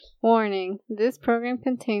Warning, this program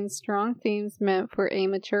contains strong themes meant for a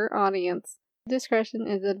mature audience. Discretion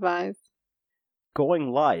is advised.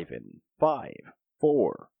 Going live in 5,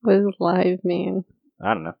 4. What does live mean?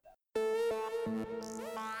 I don't know.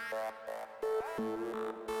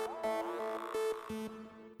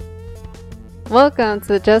 Welcome to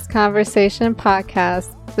the Just Conversation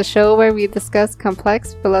podcast, the show where we discuss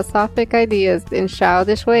complex philosophic ideas in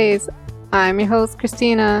childish ways. I'm your host,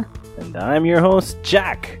 Christina. And I'm your host,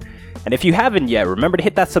 Jack. And if you haven't yet, remember to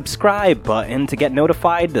hit that subscribe button to get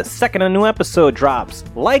notified the second a new episode drops.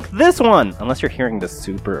 Like this one! Unless you're hearing this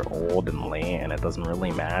super old and late and it doesn't really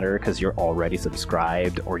matter because you're already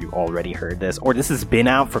subscribed or you already heard this or this has been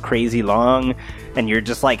out for crazy long and you're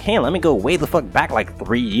just like, hey, let me go way the fuck back like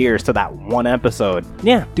 3 years to that one episode.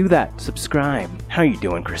 Yeah, do that. Subscribe. How you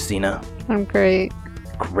doing, Christina? I'm great.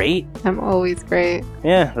 Great? I'm always great.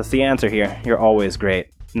 Yeah, that's the answer here. You're always great.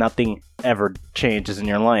 Nothing ever changes in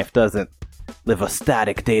your life, does it? Live a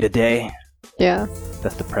static day to day. Yeah.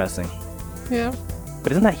 That's depressing. Yeah.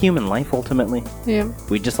 But isn't that human life ultimately? Yeah.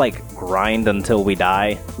 We just like grind until we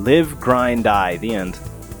die. Live, grind, die. The end.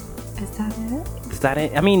 Is that it? Is that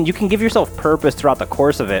it? I mean, you can give yourself purpose throughout the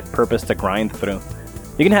course of it. Purpose to grind through.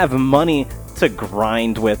 You can have money to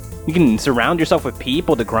grind with. You can surround yourself with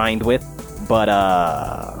people to grind with. But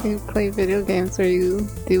you play video games where you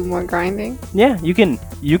do more grinding? Yeah, you can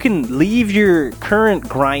leave your current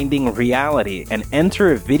grinding reality and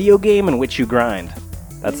enter a video game in which you grind.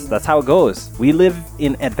 That's how it goes. We live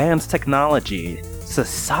in advanced technology,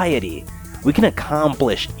 society. We can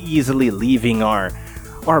accomplish easily leaving our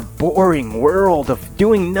boring world of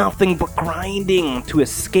doing nothing but grinding to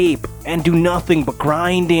escape and do nothing but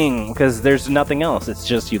grinding because there's nothing else. It's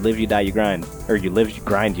just you live, you die, you grind. Or you live, you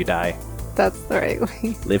grind, you die. That's the right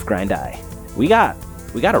way. Live, grind, die. We got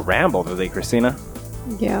a ramble today, Christina.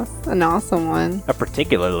 Yes, an awesome one. A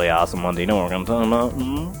particularly awesome one. Do you know what we're going to talk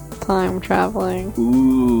about? Time traveling.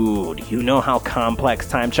 Ooh, do you know how complex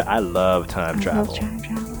time travel? I love time travel. I love time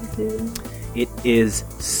travel, dude. It is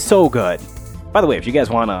so good. By the way, if you guys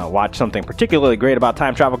want to watch something particularly great about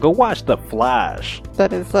time travel, go watch The Flash.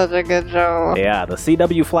 That is such a good show. Yeah, the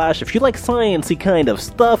CW Flash. If you like sciencey kind of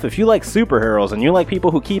stuff, if you like superheroes, and you like people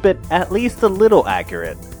who keep it at least a little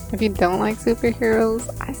accurate. If you don't like superheroes,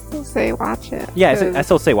 I still say watch it. Yeah, I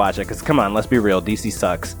still say watch it, because come on, let's be real, DC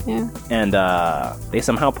sucks. Yeah. And they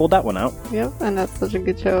somehow pulled that one out. Yep, and that's such a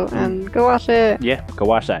good show, and go watch it. Yeah, go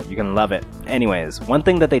watch that. You're gonna love it. Anyways, one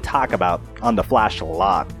thing that they talk about on The Flash a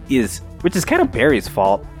lot is, which is kind of Barry's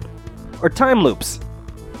fault, are time loops.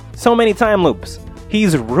 So many time loops.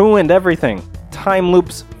 He's ruined everything. Time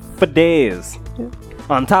loops for days. Yep.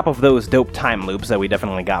 On top of those dope time loops that we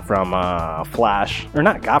definitely got from Flash, or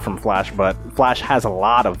not got from Flash, but Flash has a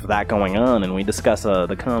lot of that going on, and we discuss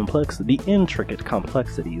the intricate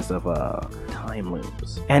complexities of time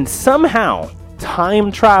loops. And somehow,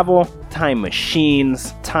 time travel, time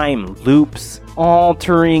machines, time loops,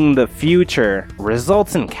 altering the future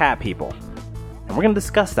results in cat people. And we're going to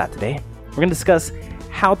discuss that today. We're going to discuss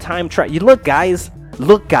how time travel... Look, guys.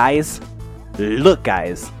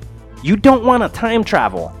 You don't want to time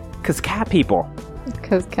travel. Because cat people.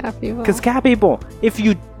 If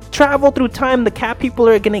you travel through time, the cat people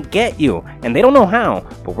are going to get you. And they don't know how.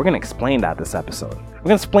 But we're going to explain that this episode. We're going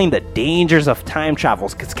to explain the dangers of time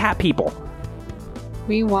travels. Because cat people.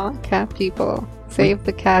 We want cat people. Save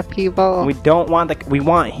the cat people. We don't want we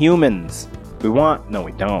want humans. No,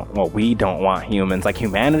 we don't. Well, we don't want humans. Like,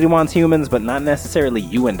 humanity wants humans, but not necessarily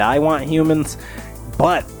you and I want humans.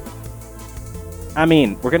 But, I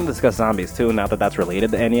mean, we're going to discuss zombies too, not that that's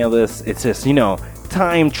related to any of this. It's just,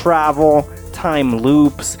 time travel, time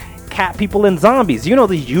loops, cat people and zombies. You know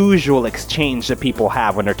the usual exchange that people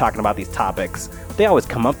have when they're talking about these topics. They always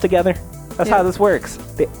come up together. That's how this works.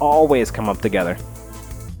 They always come up together.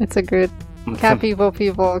 It's a good... Cat people,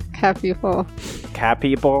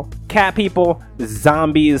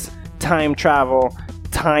 zombies, time travel,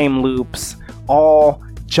 time loops, all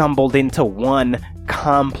jumbled into one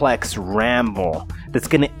complex ramble that's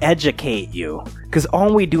gonna educate you. Because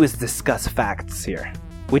all we do is discuss facts here.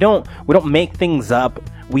 We don't make things up.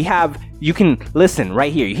 You can listen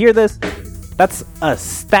right here. You hear this? That's a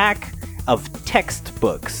stack of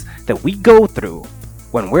textbooks that we go through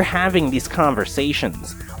when we're having these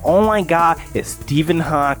conversations. All I got is Stephen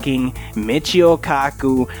Hawking, Michio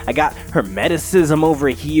Kaku, I got Hermeticism over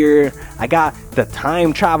here, I got the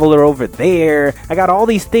Time Traveler over there, I got all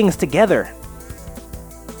these things together.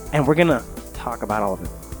 And we're gonna talk about all of it.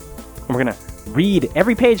 And we're gonna read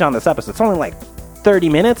every page on this episode. It's only like 30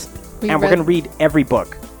 minutes, we're gonna read every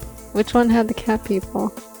book. Which one had the cat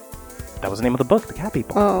people? That was the name of the book, The Cat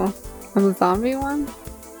People. Oh, and the zombie one?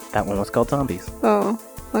 That one was called Zombies. Oh,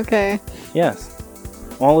 okay. Yes.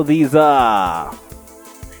 All of these,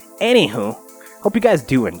 Anywho, hope you guys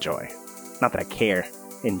do enjoy. Not that I care.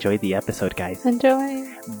 Enjoy the episode, guys. Enjoy.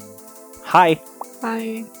 Hi.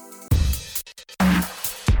 Bye.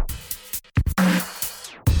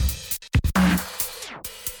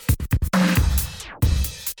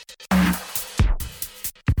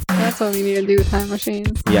 That's what we need to do with time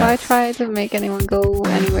machines. Yes. Why try to make anyone go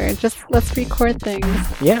anywhere? Just let's record things.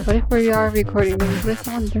 Yeah. What if we are recording things? What if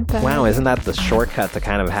someone did that? Wow, isn't that the shortcut to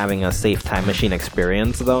kind of having a safe time machine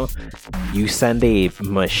experience, though? You send a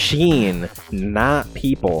machine, not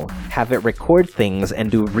people, have it record things and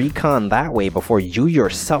do recon that way before you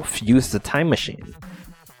yourself use the time machine.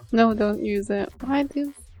 No, don't use it. Why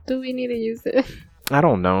do we need to use it? I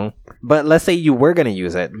don't know. But let's say you were going to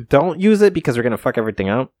use it. Don't use it because we're going to fuck everything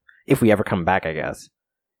up. If we ever come back, I guess.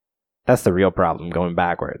 That's the real problem, going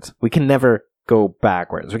backwards. We can never go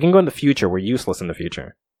backwards. We can go in the future. We're useless in the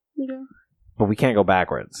future. Yeah. But we can't go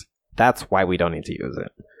backwards. That's why we don't need to use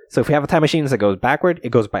it. So if we have a time machine that goes backward,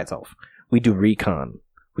 it goes by itself. We do recon.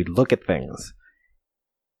 We look at things.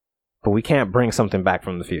 But we can't bring something back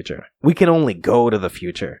from the future. We can only go to the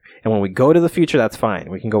future. And when we go to the future, that's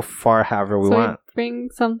fine. We can go far however we want. We bring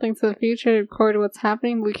something to the future to record what's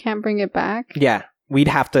happening, but we can't bring it back? Yeah. We'd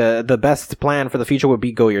have to, the best plan for the future would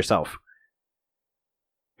be go yourself.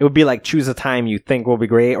 It would be like choose a time you think will be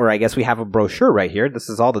great, or I guess we have a brochure right here. This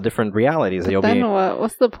is all the different realities that you'll then be. What?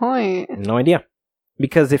 What's the point? No idea.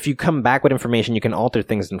 Because if you come back with information, you can alter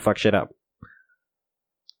things and fuck shit up.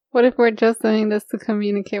 What if we're just doing this to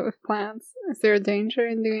communicate with plants? Is there a danger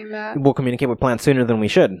in doing that? We'll communicate with plants sooner than we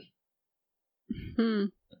should. Hmm.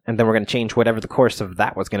 And then we're going to change whatever the course of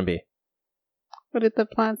that was going to be. What did the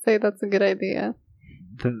plants say that's a good idea?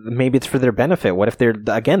 Maybe it's for their benefit. What if they're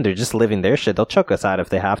just living their shit? They'll choke us out if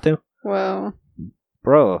they have to. Well,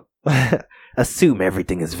 bro, assume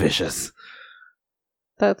everything is vicious.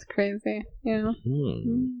 That's crazy. Yeah.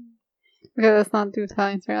 Okay, let's not do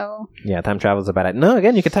time travel. Yeah, time travel is a bad idea. No,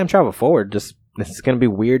 again, you can time travel forward. Just it's going to be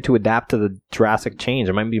weird to adapt to the drastic change.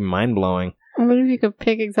 It might be mind blowing. What if you could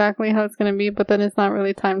pick exactly how it's going to be, but then it's not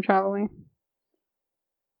really time traveling?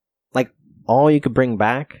 Like all you could bring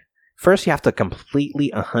back. First, you have to completely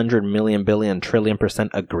 100 million billion trillion %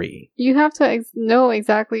 agree. You have to know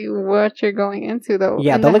exactly what you're going into, though.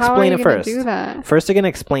 Yeah, and they'll how explain are you it first. Do that? First, they're gonna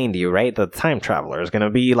explain to you, right? The time traveler is gonna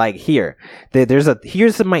be like, here,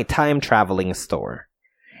 here's my time traveling store,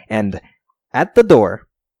 and at the door,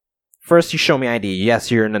 first you show me ID. Yes,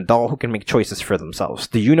 you're an adult who can make choices for themselves.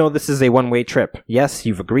 Do you know this is a one-way trip? Yes,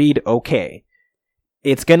 you've agreed. Okay,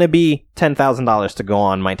 it's gonna be $10,000 to go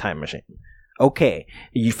on my time machine. Okay,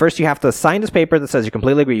 you have to sign this paper that says you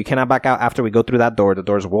completely agree. You cannot back out after we go through that door. The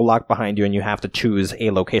doors will lock behind you, and you have to choose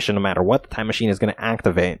a location no matter what. The time machine is going to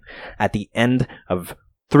activate at the end of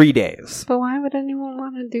 3 days. But why would anyone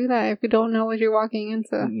want to do that if you don't know what you're walking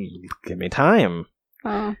into? Give me time.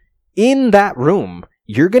 Oh. In that room,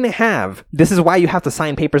 you're going to have... This is why you have to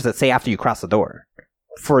sign papers that say after you cross the door.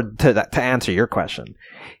 To answer your question.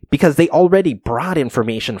 Because they already brought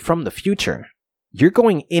information from the future. You're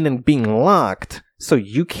going in and being locked, so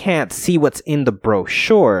you can't see what's in the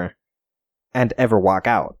brochure and ever walk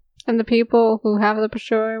out. And the people who have the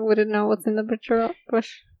brochure wouldn't know what's in the brochure.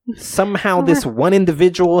 Somehow this one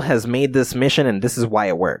individual has made this mission, and this is why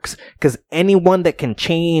it works. Because anyone that can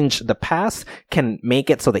change the past can make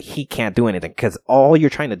it so that he can't do anything. Because all you're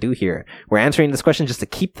trying to do here, we're answering this question just to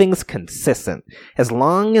keep things consistent. As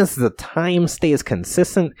long as the time stays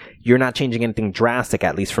consistent, you're not changing anything drastic,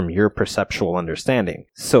 at least from your perceptual understanding.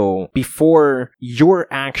 So before your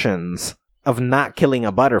actions of not killing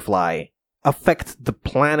a butterfly affect the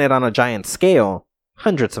planet on a giant scale,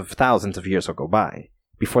 hundreds of thousands of years will go by.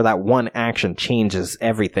 Before that one action changes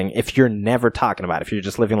everything, if you're never talking about it, if you're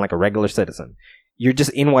just living like a regular citizen, you're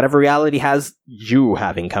just in whatever reality has you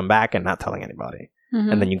having come back and not telling anybody.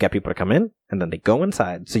 Mm-hmm. And then you get people to come in, and then they go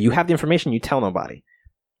inside. So you have the information, you tell nobody.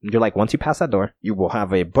 You're like, once you pass that door, you will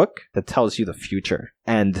have a book that tells you the future.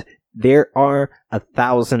 And there are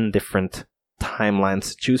 1,000 different timelines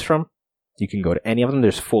to choose from. You can go to any of them.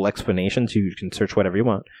 There's full explanations. You can search whatever you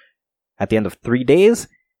want. At the end of 3 days,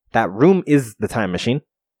 that room is the time machine.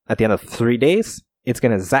 At the end of 3 days, it's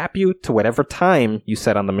going to zap you to whatever time you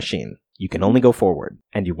set on the machine. You can only go forward.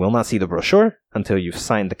 And you will not see the brochure until you've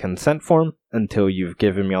signed the consent form, until you've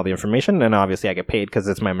given me all the information. And obviously I get paid because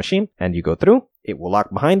it's my machine. And you go through, it will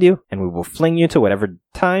lock behind you, and we will fling you to whatever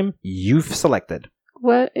time you've selected.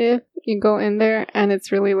 What if you go in there and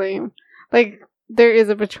it's really lame? Like, there is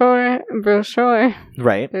a brochure.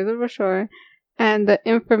 Right. There's a brochure. And the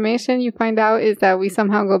information you find out is that we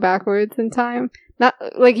somehow go backwards in time. Not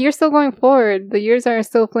like you're still going forward. The years are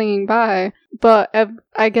still flinging by. But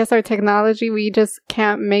I guess our technology, we just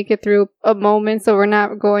can't make it through a moment. So we're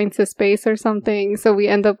not going to space or something. So we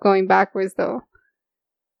end up going backwards though.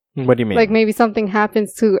 What do you mean? Like maybe something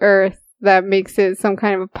happens to Earth that makes it some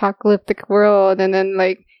kind of apocalyptic world. And then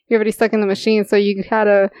like you're already stuck in the machine. So you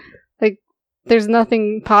gotta like, there's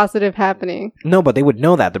nothing positive happening. No, but they would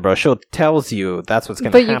know that. The brochure tells you that's what's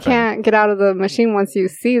going to happen. But you can't get out of the machine once you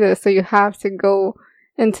see this, so you have to go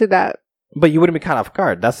into that. But you wouldn't be caught off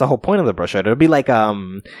guard. That's the whole point of the brochure. It'll be like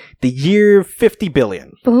the year 50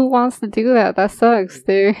 billion. But who wants to do that? That sucks,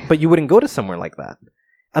 dude. But you wouldn't go to somewhere like that.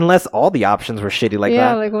 Unless all the options were shitty like that.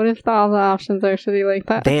 Yeah, like what if all the options are shitty like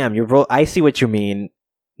that? Damn, I see what you mean.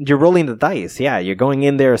 You're rolling the dice. Yeah, you're going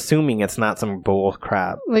in there assuming it's not some bull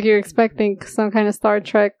crap. Like you're expecting some kind of Star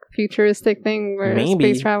Trek futuristic thing where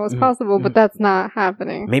space travel is possible, but that's not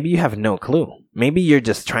happening. Maybe you have no clue. Maybe you're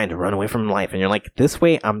just trying to run away from life and you're like, this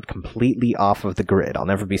way I'm completely off of the grid. I'll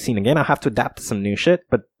never be seen again. I'll have to adapt to some new shit.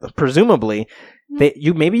 But presumably,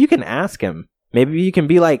 maybe you can ask him. Maybe you can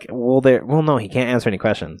be like, well, no, he can't answer any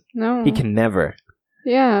questions. No. He can never.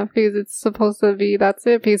 Yeah, because it's supposed to be, that's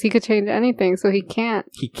it, because he could change anything, so he can't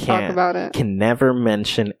talk about it. He can never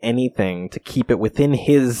mention anything to keep it within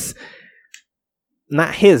his,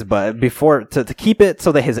 not his, but before, to keep it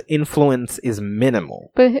so that his influence is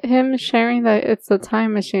minimal. But him sharing that it's a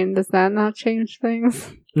time machine, does that not change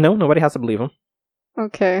things? No, nobody has to believe him.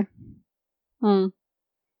 Okay. I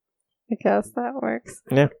guess that works.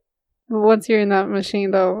 Yeah. But once you're in that machine,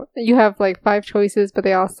 though, you have like 5 choices, but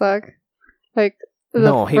they all suck. Like,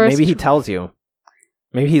 no, maybe he tells you.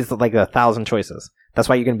 Maybe he's like 1,000 choices. That's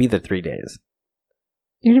why you're going to be there 3 days.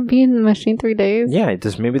 You're going to be in the machine 3 days? Yeah,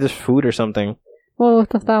 maybe there's food or something. Well,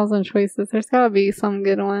 with 1,000 choices, there's got to be some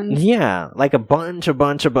good ones. Yeah, like a bunch of,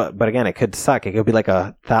 but again, it could suck. It could be like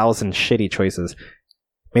 1,000 shitty choices.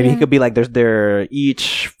 Maybe he could be like, they're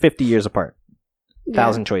each 50 years apart.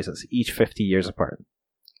 1,000 choices, each 50 years apart.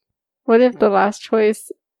 What if the last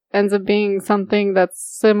choice ends up being something that's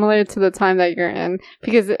similar to the time that you're in?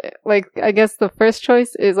 Because, like, I guess the first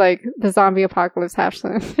choice is, like, the zombie apocalypse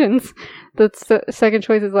happens. The second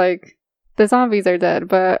choice is, like, the zombies are dead,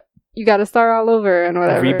 but you gotta start all over and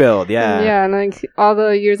whatever. Rebuild, yeah. And, like, all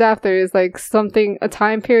the years after is, like, a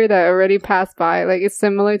time period that already passed by. Like, it's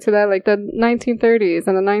similar to that, like, the 1930s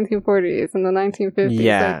and the 1940s and the 1950s.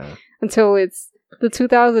 Yeah. Like, until it's the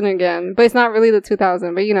 2000 again, but it's not really the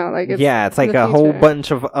 2000, but you know, like it's like a whole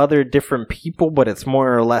bunch of other different people, but it's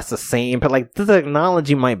more or less the same. But like the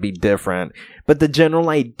technology might be different, but the general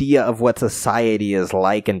idea of what society is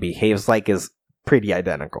like and behaves like is pretty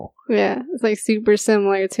identical. Yeah, it's like super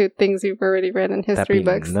similar to things you've already read in history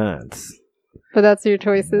books. Nuts. But that's your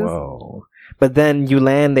choices. Whoa. But then you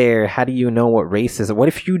land there. How do you know what race is it? What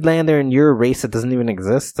if you land there and you're a race that doesn't even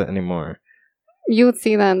exist anymore? You would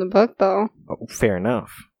see that in the book, though. Oh, fair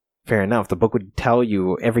enough. The book would tell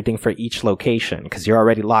you everything for each location, because you're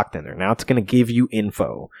already locked in there. Now it's going to give you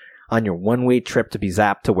info on your one-way trip to be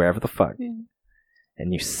zapped to wherever the fuck. Yeah.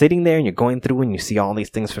 And you're sitting there, and you're going through, and you see all these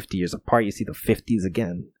things 50 years apart. You see the 50s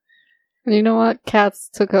again. And you know what? Cats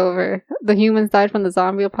took over. The humans died from the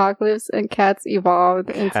zombie apocalypse, and cats evolved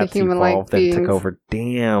into human-like beings. Took over.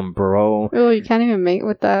 Damn, bro. Oh, you can't even mate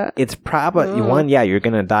with that. It's probably... you're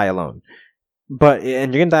going to die alone.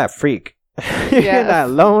 And you're gonna die a freak. You're gonna die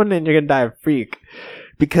alone and you're gonna die a freak.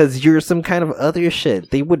 Because you're some kind of other shit.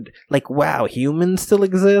 They would, like, wow, humans still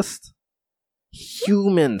exist?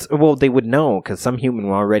 Humans! Well, they would know, because some human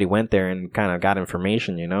already went there and kind of got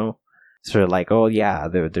information, you know? So they're like, oh yeah,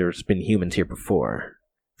 there's been humans here before.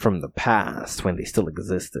 From the past, when they still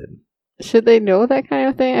existed. Should they know that kind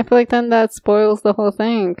of thing? I feel like then that spoils the whole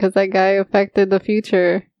thing, because that guy affected the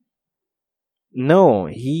future. No,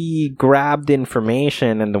 he grabbed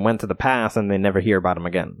information and then went to the past and they never hear about him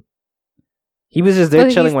again. He was just there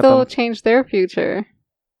chilling with them. But he still changed their future.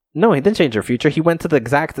 No, he didn't change their future. He went to the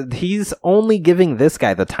exact... He's only giving this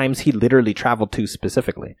guy the times he literally traveled to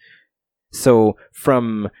specifically. So,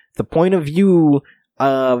 from the point of view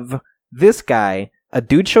of this guy, a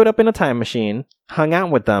dude showed up in a time machine, hung out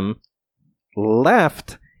with them,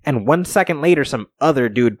 left, and 1 second later some other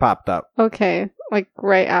dude popped up. Okay, like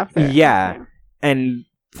right after. Yeah. And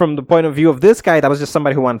from the point of view of this guy, that was just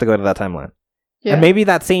somebody who wanted to go to that timeline. Yeah. And maybe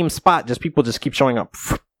that same spot, just people just keep showing up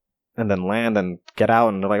and then land and get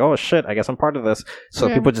out and they're like, oh shit, I guess I'm part of this.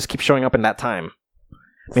 So people just keep showing up in that time.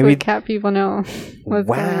 Maybe so cat people know.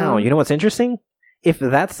 Wow, you know what's interesting? If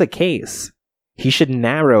that's the case, he should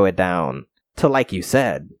narrow it down to, like you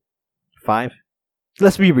said, 5.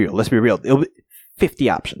 Let's be real. It'll be 50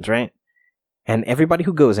 options, right? And everybody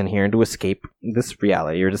who goes in here to escape this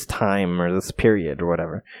reality or this time or this period or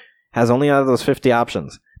whatever has only out of those 50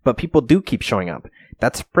 options. But people do keep showing up.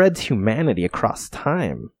 That spreads humanity across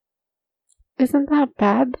time. Isn't that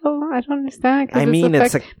bad though? I don't understand. I mean,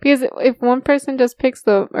 because if one person just picks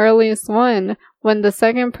the earliest one, when the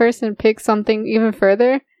second person picks something even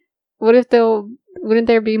further, wouldn't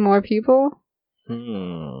there be more people?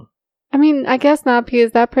 I mean, I guess not,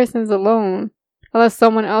 because that person's alone. Unless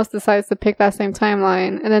someone else decides to pick that same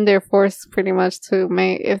timeline, and then they're forced pretty much to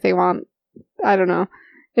mate if they want. I don't know.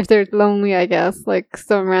 If they're lonely, I guess. Like,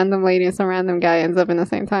 some random lady and some random guy ends up in the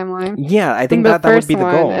same timeline. Yeah, I think that would be the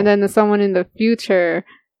goal. And then someone in the future,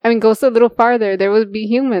 I mean, goes a little farther. There would be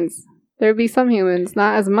humans. There would be some humans,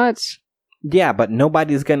 not as much. Yeah, but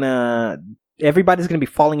everybody's gonna be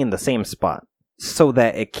falling in the same spot. So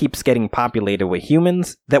that it keeps getting populated with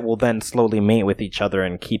humans that will then slowly mate with each other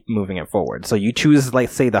and keep moving it forward. So you choose, like,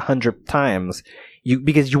 say, the 100th times,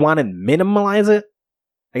 because you want to minimalize it.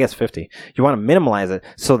 I guess 50. You want to minimalize it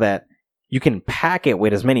so that you can pack it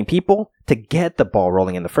with as many people to get the ball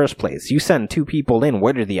rolling in the first place. You send 2 people in,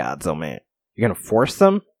 what are the odds, oh man? You're going to force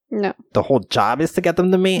them? No. The whole job is to get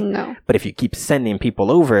them to mate? No. But if you keep sending people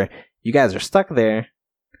over, you guys are stuck there.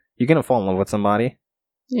 You're going to fall in love with somebody.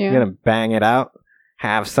 Yeah. You're going to bang it out,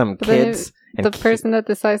 have some kids. And the person that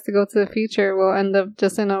decides to go to the future will end up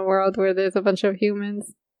just in a world where there's a bunch of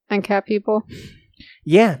humans and cat people.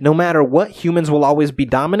 Yeah, no matter what, humans will always be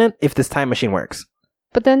dominant if this time machine works.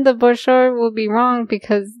 But then the brochure will be wrong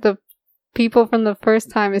because the people from the first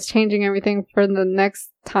time is changing everything for the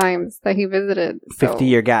next times that he visited.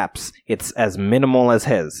 50-year gaps. It's as minimal as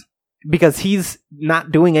his. Because he's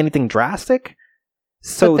not doing anything drastic.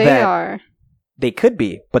 So but they are. They could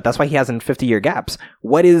be, but that's why he has in 50-year gaps.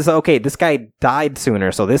 What is, okay, this guy died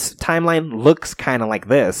sooner, so this timeline looks kind of like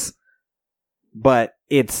this, but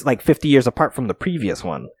it's like 50 years apart from the previous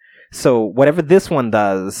one. So whatever this one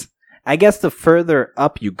does, I guess the further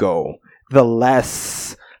up you go, the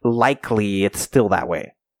less likely it's still that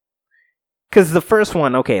way. Because the first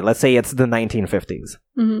one, okay, let's say it's the 1950s.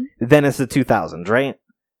 Mm-hmm. Then it's the 2000s, right?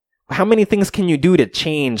 How many things can you do to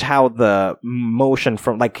change how the motion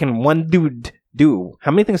from, like, can one dude do?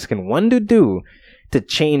 How many things can one dude do to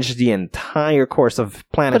change the entire course of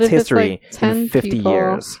planet's history in 50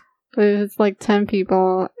 years? But if it's like 10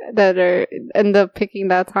 people that end up picking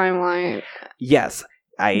that timeline, yes,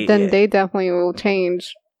 then they definitely will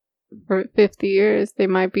change for 50 years. They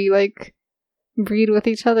might be like breed with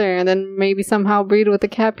each other and then maybe somehow breed with the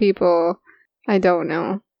cat people. I don't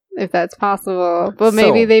know if that's possible, but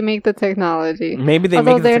maybe they make the technology. Maybe they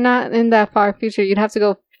Although they're not in that far future. You'd have to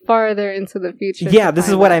go farther into the future. Yeah, this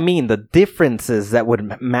is what I mean. The differences that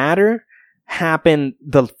would matter happen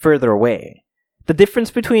the further away. The difference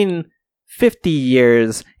between 50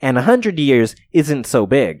 years and 100 years isn't so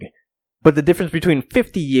big. But the difference between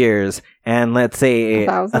 50 years and, let's say,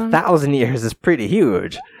 1,000 years is pretty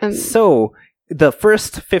huge. So, the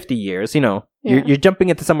first 50 years, you're jumping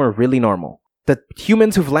into somewhere really normal. The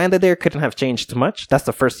humans who've landed there couldn't have changed much. That's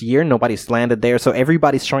the first year. Nobody's landed there. So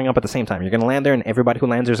everybody's showing up at the same time. You're going to land there and everybody who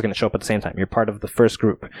lands there is going to show up at the same time. You're part of the first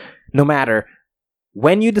group. No matter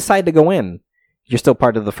when you decide to go in, you're still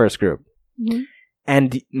part of the first group. Mm-hmm.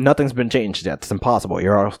 And nothing's been changed yet. It's impossible.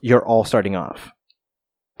 You're all starting off.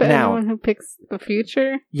 But now, anyone who picks the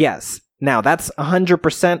future? Yes. Now, that's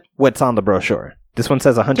 100% what's on the brochure. This one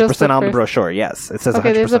says 100% on the brochure. Yes, it says 100%.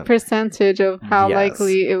 Okay, there's a percentage of how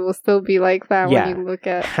likely it will still be like that when you look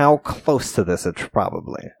at... how close to this it's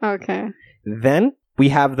probably. Okay. Then we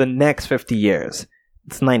have the next 50 years.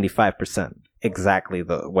 It's 95%. Exactly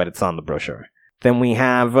what it's on the brochure. Then we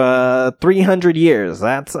have 300 years.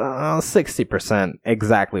 That's 60%.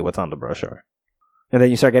 Exactly what's on the brochure. And then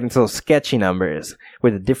you start getting to those sketchy numbers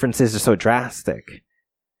where the differences are so drastic.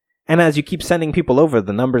 And as you keep sending people over,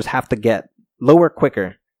 the numbers have to get lower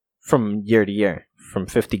quicker from year to year, from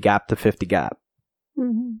 50 gap to 50 gap.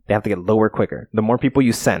 Mm-hmm. They have to get lower quicker. The more people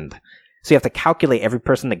you send. So you have to calculate every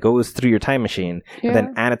person that goes through your time machine and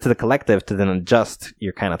then add it to the collective to then adjust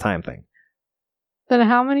your kind of time thing. Then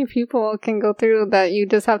how many people can go through that you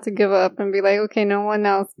just have to give up and be like, okay, no one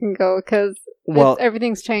else can go because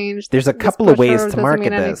everything's changed. There's a couple of ways to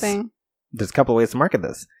market this. There's a couple of ways to market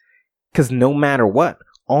this. Because no matter what,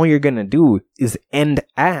 all you're going to do is end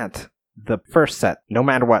at the first set, no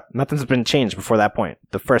matter what. Nothing's been changed before that point.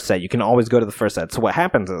 The first set, you can always go to the first set. So what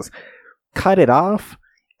happens is, cut it off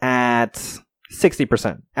at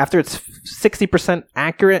 60%. After it's 60%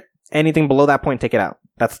 accurate, anything below that point, take it out.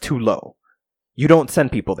 That's too low. You don't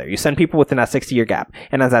send people there. You send people within that 60-year gap.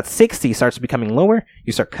 And as that 60 starts becoming lower,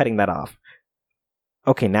 you start cutting that off.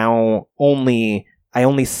 Okay, now only I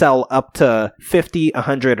only sell up to 50,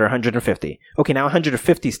 100, or 150. Okay, now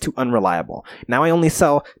 150 is too unreliable. Now I only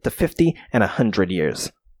sell to 50 and 100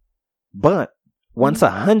 years. But once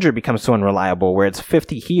 100 becomes so unreliable, where it's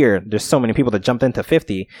 50 here, there's so many people that jumped into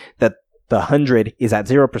 50 that the 100 is at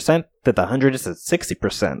 0%, that the 100 is at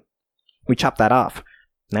 60%. We chop that off.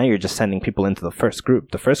 Now you're just sending people into the first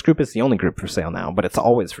group. The first group is the only group for sale now, but it's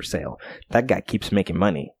always for sale. That guy keeps making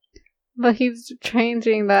money. But he's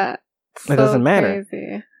changing that. It doesn't matter.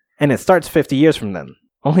 Crazy. And it starts 50 years from then.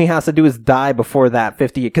 All he has to do is die before that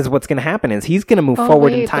 50 years. Because what's going to happen is he's going to move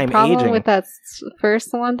forward in time, the problem aging. with that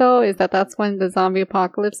first one, though, is that that's when the zombie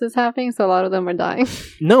apocalypse is happening, so a lot of them are dying.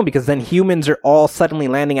 No, because then humans are all suddenly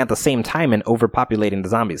landing at the same time and overpopulating the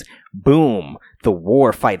zombies. Boom. The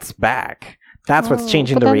war fights back. That's what's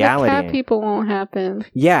changing the reality. The cat people won't happen.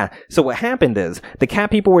 Yeah. So what happened is the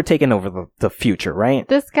cat people were taking over the future, right?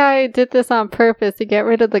 This guy did this on purpose to get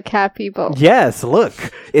rid of the cat people. Yes. Look,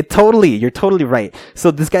 you're totally right.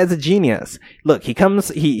 So this guy's a genius. Look, he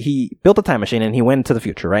built a time machine and he went into the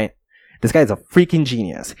future, right? This guy's a freaking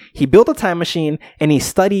genius. He built a time machine and he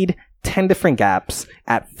studied 10 different gaps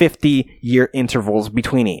at 50-year intervals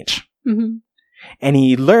between each. Mm-hmm. And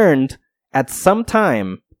he learned at some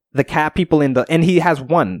time the cat people and he has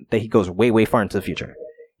one that he goes way, way far into the future.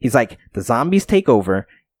 He's like, the zombies take over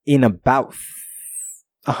in about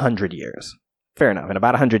 100 years. Fair enough. In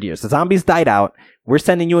about 100 years. The zombies died out. We're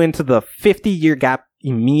sending you into the 50-year gap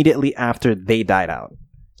immediately after they died out.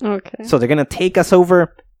 Okay. So they're going to take us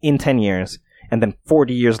over in 10 years. And then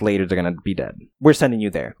 40 years later, they're going to be dead. We're sending you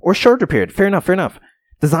there. Or shorter period. Fair enough.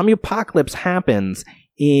 The zombie apocalypse happens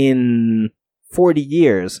in 40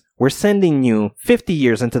 years, we're sending you 50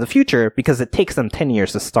 years into the future because it takes them 10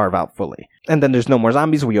 years to starve out fully. And then there's no more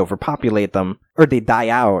zombies, we overpopulate them, or they die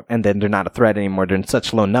out, and then they're not a threat anymore. They're in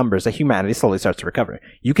such low numbers that humanity slowly starts to recover.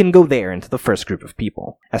 You can go there into the first group of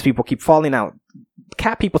people. As people keep falling out,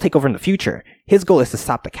 cat people take over in the future. His goal is to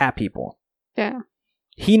stop the cat people. Yeah.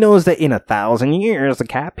 He knows that in 1,000 years, the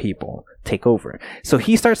cat people take over. So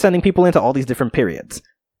he starts sending people into all these different periods.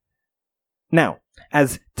 Now,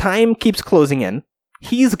 as time keeps closing in,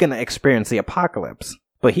 he's going to experience the apocalypse.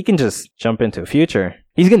 But he can just jump into the future.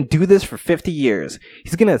 He's going to do this for 50 years.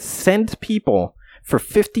 He's going to send people for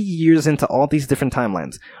 50 years into all these different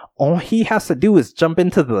timelines. All he has to do is jump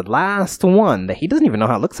into the last one that he doesn't even know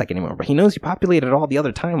how it looks like anymore. But he knows he populated all the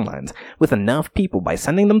other timelines with enough people by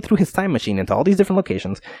sending them through his time machine into all these different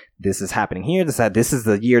locations. This is happening here. This is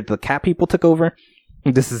the year the cat people took over.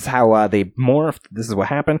 This is how they morphed. This is what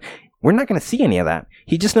happened. We're not going to see any of that.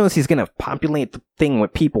 He just knows he's going to populate the thing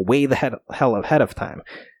with people way the hell ahead of time.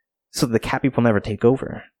 So the cat people never take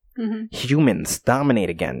over. Mm-hmm. Humans dominate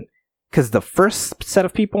again. Because the first set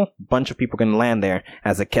of people, a bunch of people are going to land there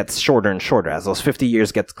as it gets shorter and shorter. As those 50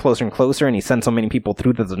 years gets closer and closer, and he sends so many people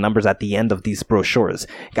through that the numbers at the end of these brochures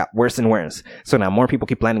got worse and worse. So now more people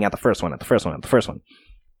keep landing at the first one,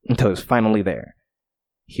 until it's finally there.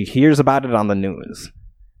 He hears about it on the news.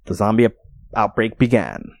 The zombie outbreak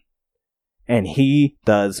began. And he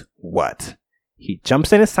does what? He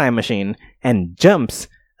jumps in his time machine and jumps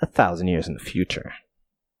 1,000 years in the future.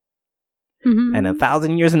 Mm-hmm. And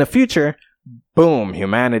 1,000 years in the future, boom,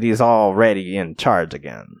 humanity is already in charge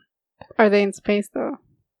again. Are they in space, though?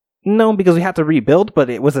 No, because we had to rebuild, but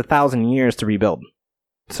it was 1,000 years to rebuild.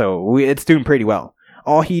 So it's doing pretty well.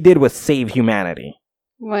 All he did was save humanity.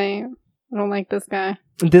 Wait, I don't like this guy.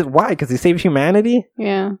 Why? Because he saved humanity?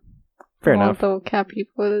 Yeah. Fair enough. I want the cat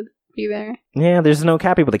people to be there. Yeah, there's no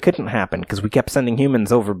cat people. They couldn't happen because we kept sending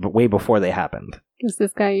humans over way before they happened. Is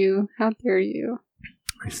this guy you? How dare you?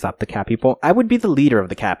 I stopped the cat people. I would be the leader of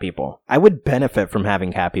the cat people. I would benefit from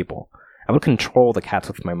having cat people. I would control the cats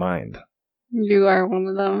with my mind. You are one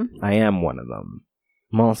of them. I am one of them.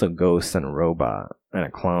 I'm also a ghost and a robot and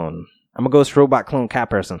a clone. I'm a ghost, robot, clone,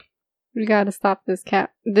 cat person. We gotta stop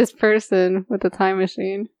this person with the time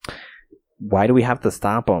machine. Why do we have to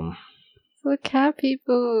stop him? So the cat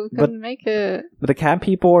people couldn't make it. But the cat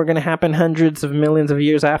people are going to happen hundreds of millions of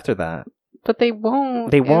years after that. But they won't.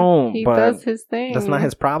 They won't, He but does his thing. That's not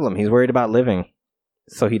his problem. He's worried about living.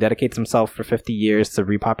 So he dedicates himself for 50 years to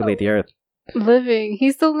repopulate the earth. Living.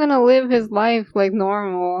 He's still gonna live his life like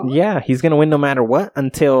normal. Yeah, he's going to win no matter what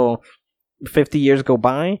until 50 years go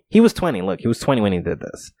by. He was 20. Look, he was 20 when he did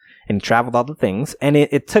this. And he traveled all the things. And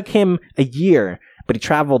it took him a year, but he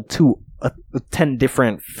traveled to 10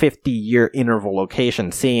 different 50-year interval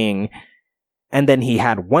locations, seeing, and then he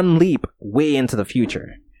had one leap way into the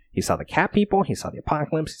future. He saw the cat people, he saw the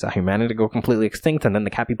apocalypse, he saw humanity go completely extinct, and then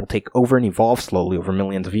the cat people take over and evolve slowly over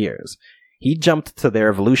millions of years. He jumped to their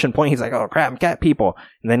evolution point. He's like, oh crap, cat people.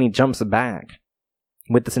 And then he jumps back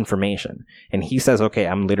with this information. And he says, okay,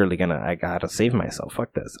 I gotta save myself.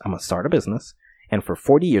 Fuck this. I'm gonna start a business. And for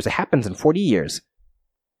 40 years, it happens in 40 years.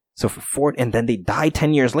 So and then they die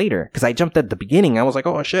 10 years later. Because I jumped at the beginning. I was like,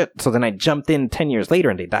 oh shit. So then I jumped in 10 years later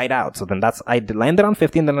and they died out. So then I landed on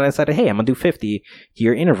 50 and then I decided, hey, I'm gonna do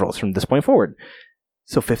 50-year intervals from this point forward.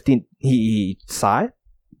 So 50, he saw it,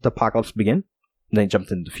 the apocalypse begin. Then he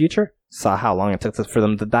jumped into the future, saw how long it took for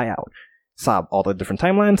them to die out. Saw all the different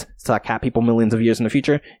timelines, saw cat people millions of years in the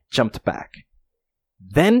future, jumped back.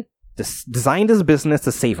 Then designed his business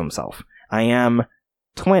to save himself. I am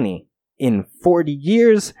 20. In 40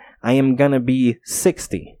 years, I am gonna be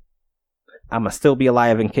 60. I'm gonna still be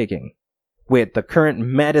alive and kicking. With the current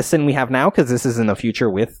medicine we have now, because this is in the future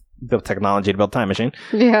with the technology to build time machine.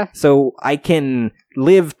 Yeah. So I can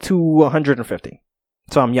live to 150.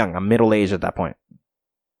 So I'm young. I'm middle-aged at that point.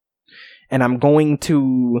 And I'm going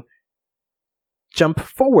to jump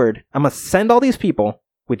forward. I'm going to send all these people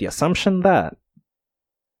with the assumption that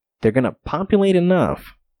they're going to populate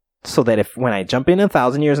enough so that when I jump in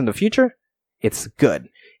 1,000 years in the future, it's good.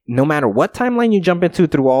 No matter what timeline you jump into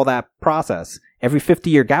through all that process, every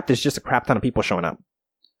 50-year gap, there's just a crap ton of people showing up.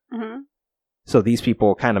 Mm-hmm. So these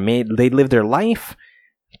people they live their life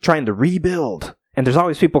trying to rebuild. And there's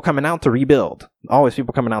always people coming out to rebuild. Always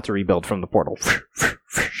people coming out to rebuild from the portal.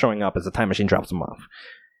 Showing up as the time machine drops them off.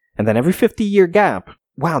 And then every 50-year gap,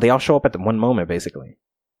 wow, they all show up at the one moment, basically.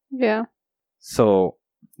 Yeah. So,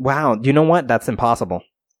 wow, you know what? That's impossible.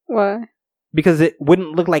 Why? Because it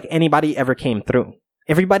wouldn't look like anybody ever came through.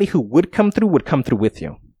 Everybody who would come through with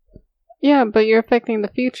you. Yeah, but you're affecting the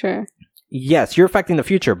future. Yes, you're affecting the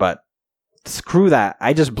future, but screw that.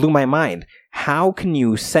 I just blew my mind. How can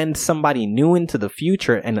you send somebody new into the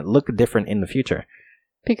future and it look different in the future?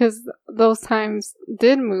 Because those times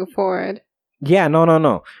did move forward. Yeah,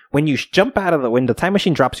 no. When you jump out of when the time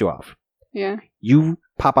machine drops you off, yeah, you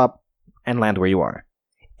pop up and land where you are.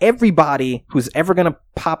 Everybody who's ever going to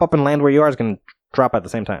pop up and land where you are is going to drop at the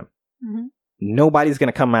same time. Mm-hmm. Nobody's going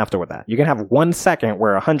to come after with that. You're going to have 1 second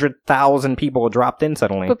where 100,000 people dropped in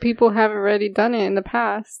suddenly. But people have already done it in the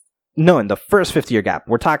past. No, in the first 50-year gap.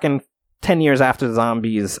 We're talking 10 years after the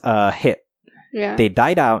zombies hit. Yeah. They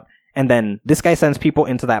died out, and then this guy sends people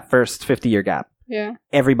into that first 50-year gap. Yeah.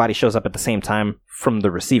 Everybody shows up at the same time from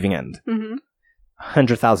the receiving end. Mm-hmm.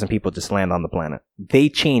 100,000 people just land on the planet. They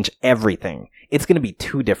change everything. It's going to be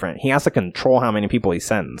too different. He has to control how many people he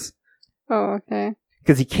sends. Oh, okay.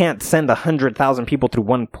 Because he can't send 100,000 people through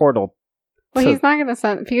one portal. Well, he's not going to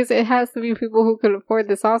send, because it has to be people who could afford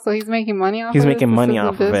this also. He's making money off of it. He's making money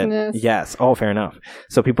off of it. Yes. Oh, fair enough.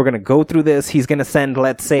 So people are going to go through this. He's going to send,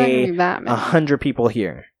 let's say, 100 people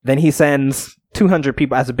here. Then he sends 200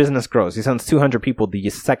 people. As the business grows, he sends 200 people the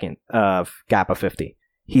second gap of 50.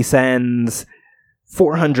 He sends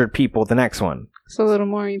 400 people the next one. So a little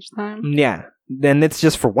more each time. Yeah. Then it's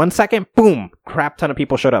just for 1 second, boom, crap ton of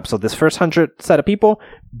people showed up. So this first 100 set of people,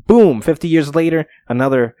 boom, 50 years later,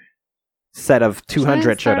 another set of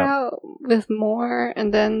 200 showed up. Out with more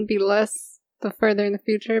and then be less the further in the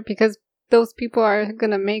future, because those people are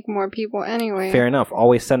going to make more people anyway. Fair enough.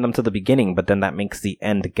 Always send them to the beginning, but then that makes the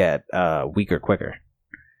end get weaker quicker.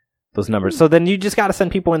 Those numbers. So then you just got to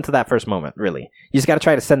send people into that first moment, really. You just got to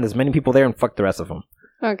try to send as many people there and fuck the rest of them.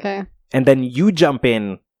 Okay. And then you jump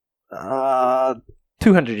in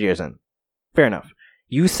 200 years in. Fair enough.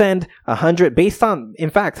 You send 100 based on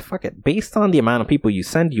the amount of people you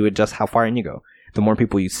send, you adjust how far in you go. The more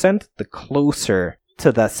people you send, the closer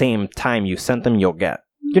to the same time you sent them you'll get.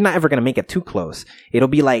 You're not ever going to make it too close. It'll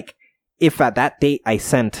be like, if at that date I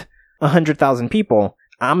sent 100,000 people,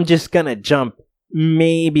 I'm just going to jump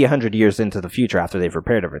maybe 100 years into the future after they've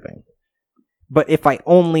repaired everything. But if I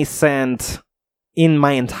only send, in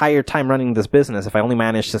my entire time running this business, if I only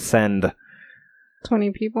manage to send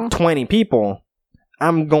 20 people,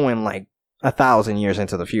 I'm going like 1,000 years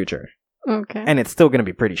into the future. Okay. And it's still going to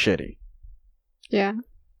be pretty shitty. Yeah.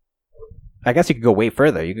 I guess you could go way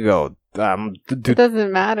further. You could go... it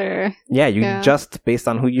doesn't matter. Yeah, you adjust based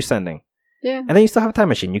on who you're sending. Yeah. And then you still have a time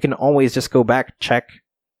machine. You can always just go back, check,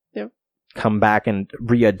 come back and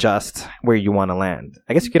readjust where you want to land.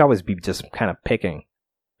 I guess you could always be just kind of picking.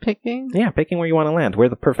 Picking? Yeah, picking where you want to land, where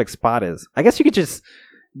the perfect spot is. I guess you could just...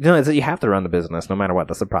 it's that you have to run the business no matter what.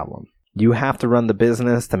 That's the problem. You have to run the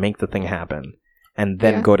business to make the thing happen. And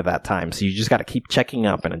then go to that time. So you just got to keep checking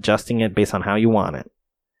up and adjusting it based on how you want it.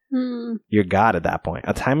 You're God at that point.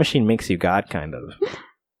 A time machine makes you God, kind of.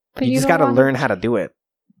 But you just got to learn how to do it.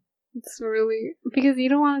 It's really... Because you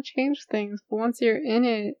don't want to change things. But once you're in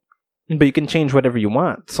it... But you can change whatever you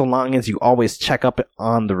want, so long as you always check up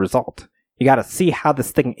on the result. You got to see how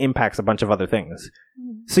this thing impacts a bunch of other things.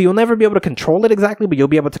 So you'll never be able to control it exactly, but you'll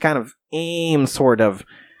be able to kind of aim, sort of.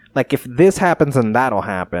 Like, if this happens, then that'll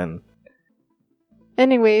happen.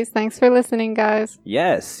 Anyways, thanks for listening, guys.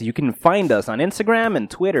 Yes, you can find us on Instagram and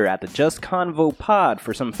Twitter at the Just Convo Pod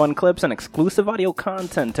for some fun clips and exclusive audio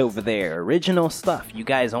content over there. Original stuff you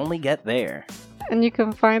guys only get there. And you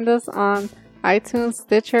can find us on iTunes,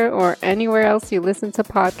 Stitcher, or anywhere else you listen to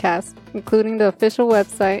podcasts, including the official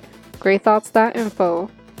website, greythoughts.info.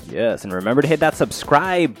 Yes, and remember to hit that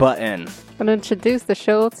subscribe button. And introduce the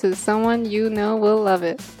show to someone you know will love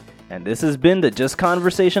it. And this has been the Just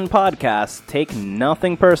Conversation Podcast. Take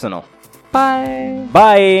nothing personal. Bye.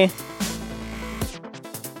 Bye.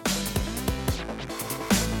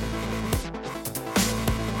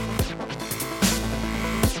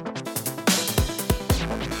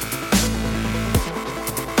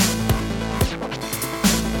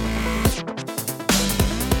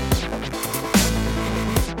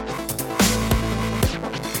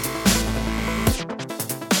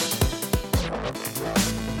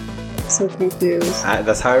 So confused.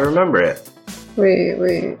 That's how I remember it.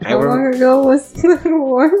 Wait. How long ago was the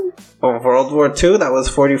war? Oh, World War II. That was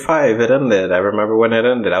 45. It ended. I remember when it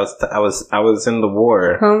ended. I was in the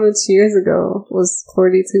war. How much years ago was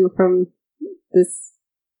 42 from this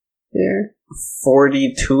year?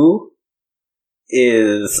 42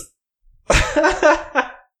 is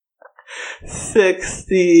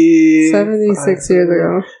 60. 76 years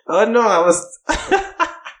ago. Oh no, I was.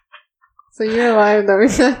 So you're alive during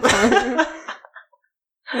that time.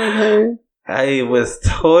 Okay. I was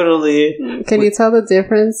totally. Can you tell the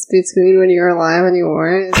difference between when you were alive and you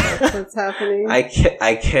weren't? Is that what's happening? I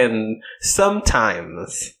can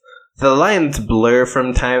sometimes. The lines blur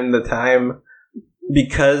from time to time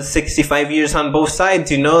because 65 years on both sides,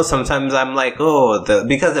 sometimes I'm like,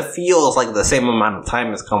 because it feels like the same amount of time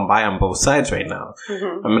has come by on both sides right now.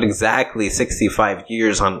 Mm-hmm. I'm at exactly 65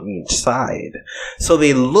 years on each side. So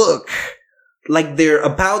they look like they're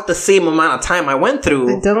about the same amount of time I went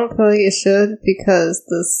through. I don't feel like it should, because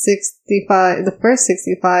the first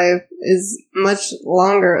 65 is much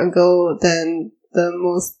longer ago than the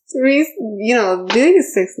most recent, big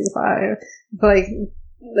 65. Like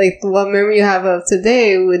what memory you have of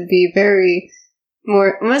today would be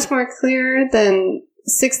much more clear than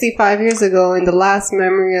 65 years ago in the last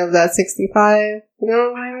memory of that 65. You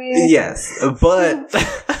know what I mean? Yes, but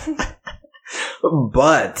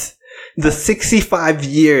the 65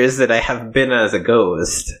 years that I have been as a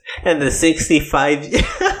ghost, and the 65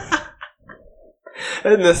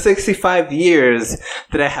 years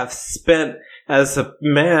that I have spent as a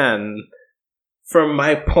man, from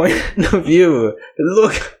my point of view,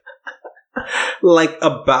 look like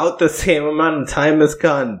about the same amount of time has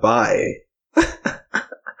gone by.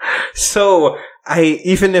 So,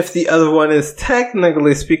 even if the other one is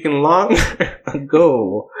technically speaking longer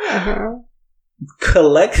ago,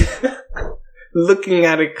 looking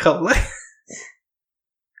at it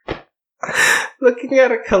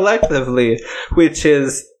collectively, which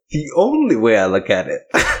is the only way I look at it.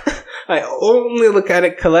 I only look at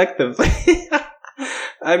it collectively.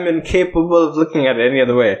 I'm incapable of looking at it any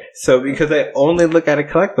other way. So because I only look at it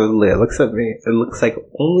collectively, it looks like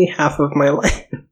only half of my life.